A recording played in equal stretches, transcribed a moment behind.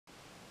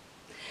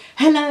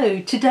Hello,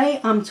 today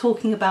I'm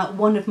talking about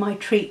one of my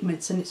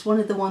treatments, and it's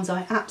one of the ones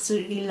I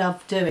absolutely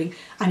love doing,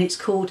 and it's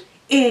called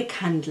ear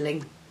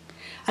candling.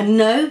 And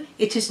no,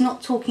 it is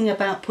not talking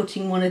about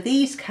putting one of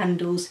these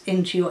candles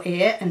into your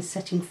ear and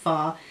setting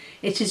fire.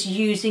 It is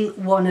using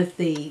one of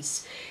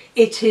these.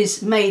 It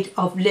is made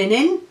of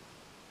linen,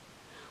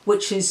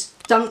 which is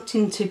dunked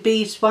into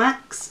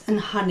beeswax and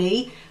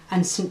honey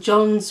and St.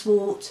 John's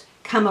wort,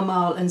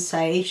 chamomile and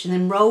sage, and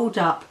then rolled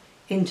up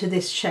into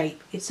this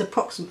shape. It's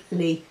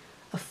approximately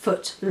a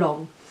foot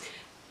long.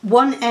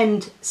 One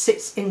end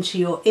sits into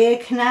your ear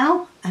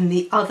canal and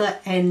the other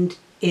end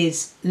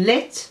is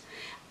lit,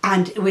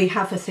 and we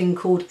have a thing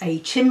called a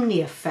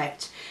chimney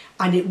effect,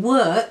 and it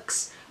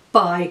works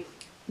by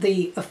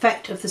the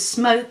effect of the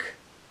smoke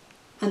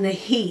and the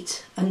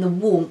heat and the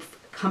warmth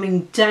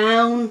coming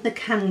down the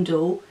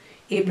candle.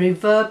 It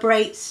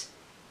reverberates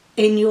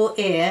in your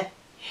ear,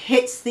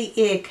 hits the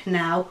ear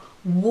canal,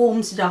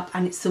 warms it up,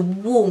 and it's the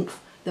warmth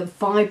that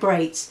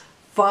vibrates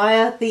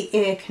via the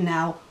ear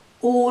canal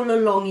all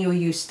along your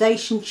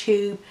eustachian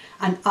tube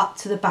and up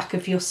to the back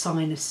of your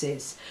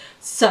sinuses.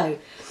 So,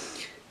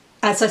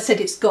 as I said,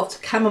 it's got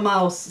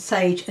chamomile,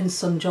 sage and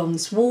St.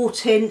 John's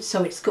wort in,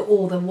 so it's got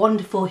all the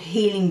wonderful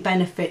healing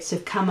benefits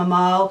of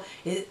chamomile,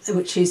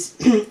 which is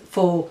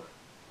for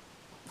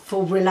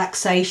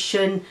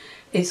relaxation.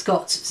 It's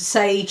got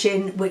sage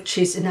in, which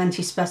is an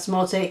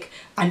antispasmodic,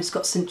 and it's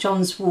got St.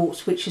 John's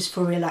wort, which is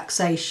for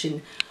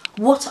relaxation.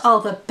 What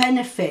are the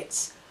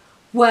benefits?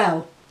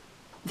 Well,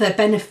 the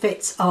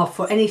benefits are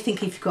for anything.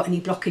 If you've got any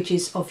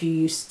blockages of your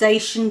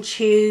eustachian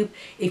tube,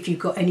 if you've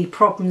got any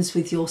problems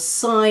with your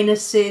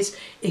sinuses,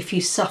 if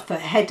you suffer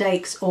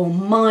headaches or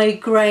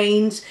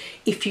migraines,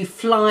 if you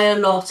fly a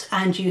lot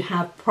and you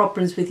have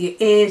problems with your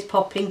ears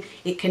popping,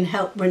 it can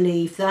help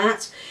relieve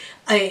that.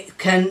 It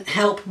can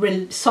help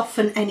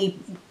soften any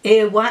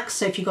earwax.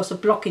 So if you've got a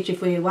blockage of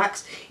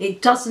earwax,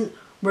 it doesn't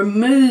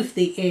remove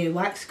the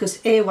earwax because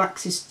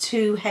earwax is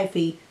too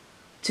heavy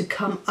to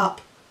come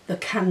up the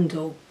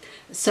candle.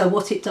 So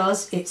what it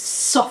does, it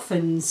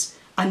softens,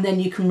 and then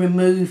you can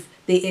remove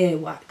the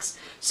earwax.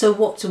 So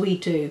what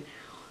do?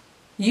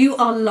 You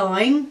are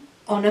lying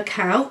on a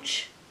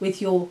couch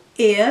with your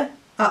ear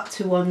up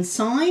to one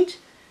side,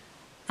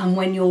 and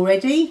when you're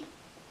ready,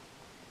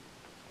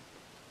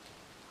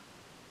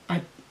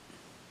 I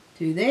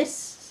do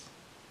this,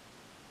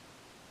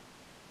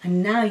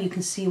 and now you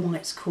can see why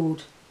it's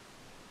called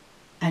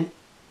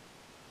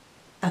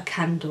a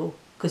candle,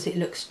 because it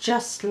looks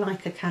just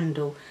like a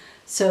candle.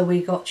 So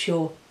we got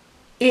your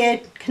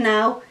ear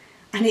canal,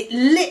 and it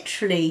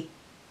literally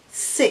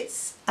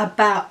sits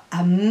about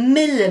a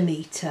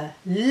millimetre.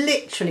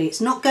 Literally, it's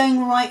not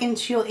going right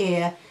into your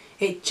ear,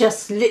 it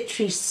just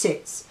literally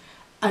sits,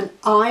 and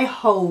I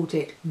hold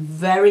it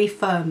very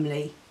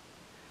firmly,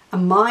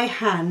 and my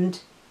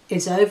hand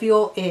is over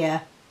your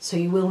ear so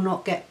you will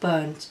not get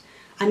burnt.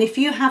 And if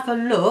you have a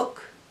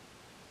look,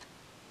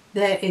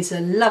 there is a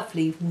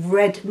lovely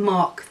red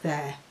mark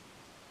there.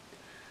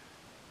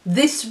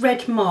 This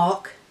red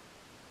mark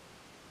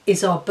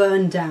is our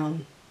burn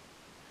down.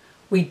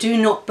 We do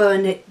not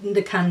burn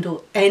the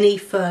candle any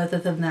further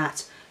than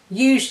that.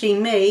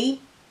 Usually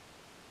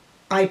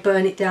I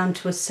burn it down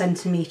to a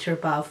centimetre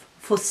above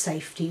for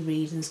safety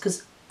reasons,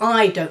 because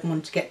I don't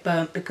want to get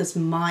burnt because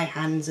my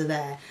hands are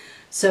there.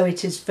 So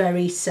it is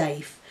very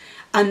safe.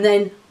 And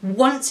then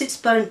once it's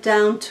burnt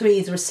down to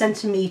either a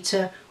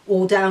centimetre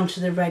or down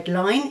to the red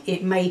line,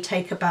 it may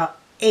take about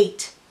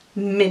 8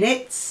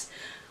 minutes.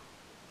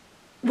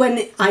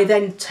 When I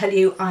then tell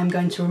you I'm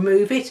going to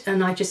remove it,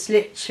 and I just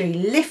literally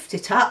lift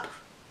it up,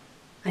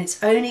 and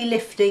it's only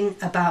lifting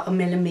about a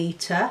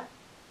millimetre.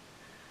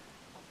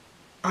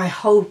 I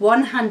hold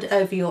one hand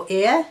over your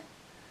ear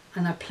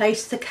and I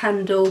place the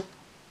candle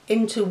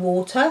into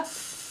water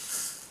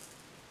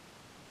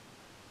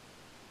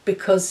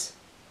because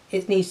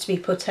it needs to be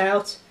put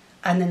out,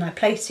 and then I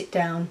place it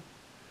down,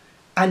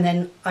 and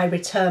then I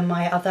return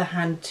my other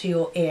hand to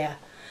your ear.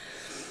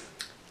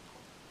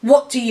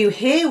 What do you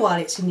hear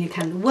while it's in your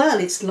candle? Well,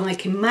 it's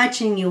like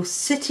imagining you're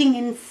sitting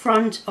in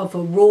front of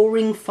a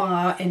roaring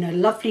fire in a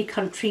lovely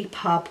country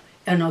pub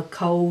on a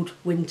cold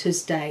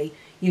winter's day.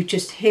 You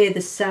just hear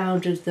the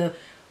sound of the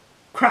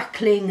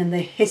crackling and the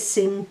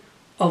hissing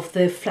of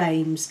the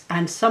flames,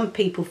 and some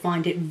people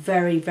find it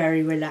very,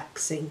 very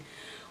relaxing.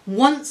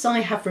 Once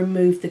I have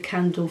removed the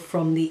candle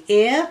from the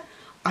ear,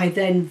 I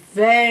then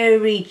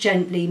very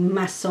gently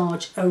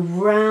massage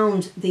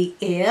around the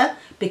ear,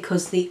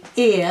 because the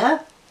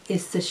ear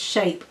is the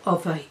shape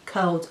of a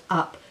curled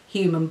up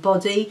human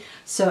body.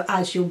 So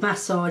as you're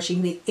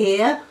massaging the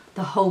ear,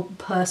 the whole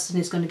person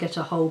is going to get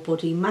a whole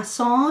body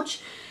massage.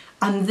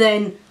 And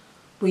then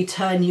we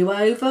turn you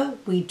over,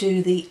 we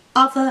do the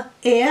other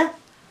ear.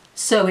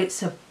 So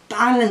it's a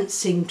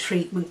balancing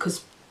treatment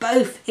because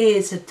both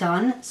ears are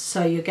done,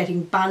 so you're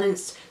getting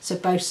balanced, so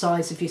both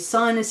sides of your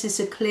sinuses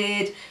are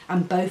cleared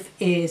and both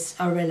ears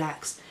are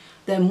relaxed.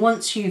 Then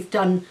once you've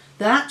done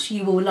that,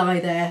 you will lie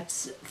there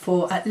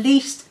for at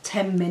least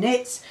 10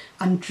 minutes,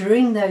 and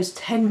during those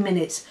 10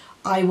 minutes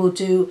I will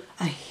do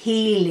a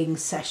healing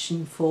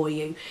session for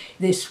you.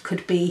 This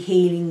could be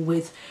healing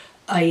with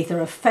either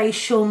a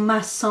facial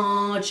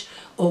massage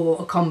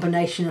or a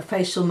combination of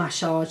facial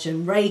massage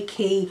and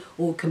Reiki,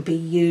 or can be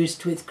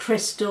used with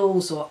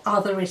crystals or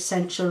other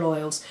essential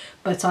oils.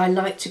 But I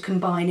like to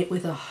combine it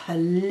with a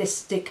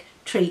holistic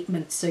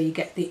treatment, so you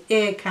get the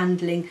ear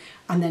candling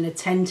and then a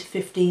 10 to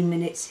 15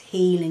 minutes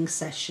healing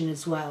session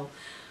as well.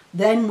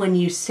 Then when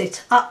you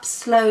sit up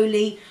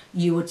slowly,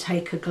 you will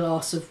take a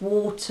glass of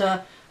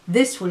water.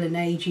 This will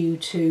enable you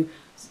to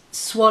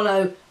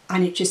swallow,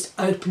 and it just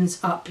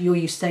opens up your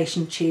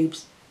eustachian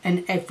tubes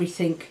and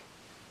everything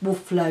will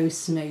flow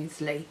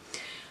smoothly.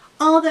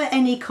 Are there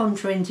any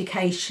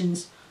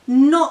contraindications?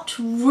 Not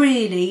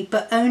really,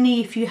 but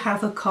only if you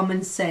have a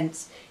common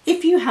sense.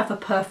 If you have a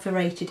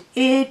perforated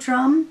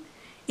eardrum,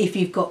 if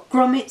you've got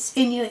grommets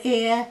in your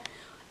ear,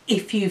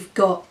 if you've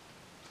got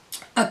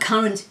a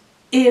current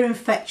ear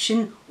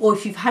infection, or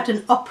if you've had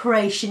an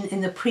operation in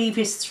the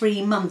previous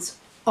 3 months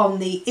on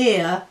the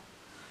ear,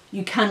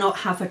 you cannot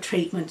have a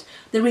treatment.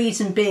 The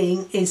reason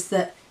being is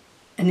that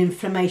an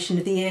inflammation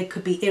of the ear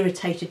could be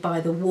irritated by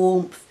the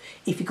warmth.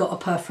 If you've got a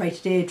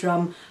perforated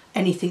eardrum,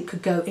 anything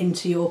could go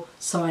into your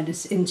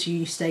sinus, into your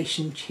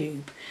eustachian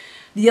tube.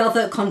 The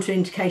other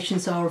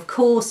contraindications are, of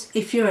course,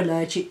 if you're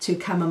allergic to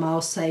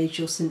chamomile, sage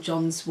or St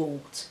John's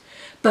wort.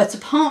 But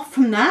apart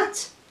from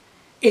that,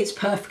 it's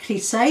perfectly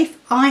safe.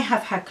 I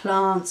have had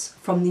clients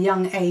from the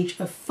young age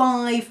of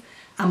 5,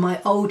 and my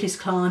oldest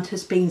client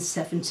has been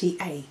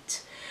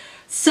 78.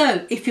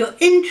 So if you're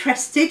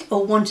interested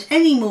or want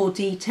any more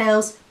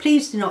details,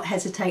 please do not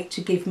hesitate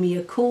to give me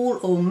a call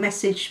or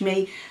message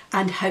me,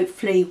 and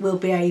hopefully we'll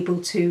be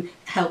able to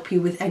help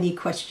you with any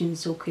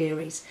questions or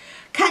queries.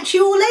 Catch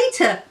you all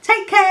later.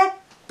 Take care.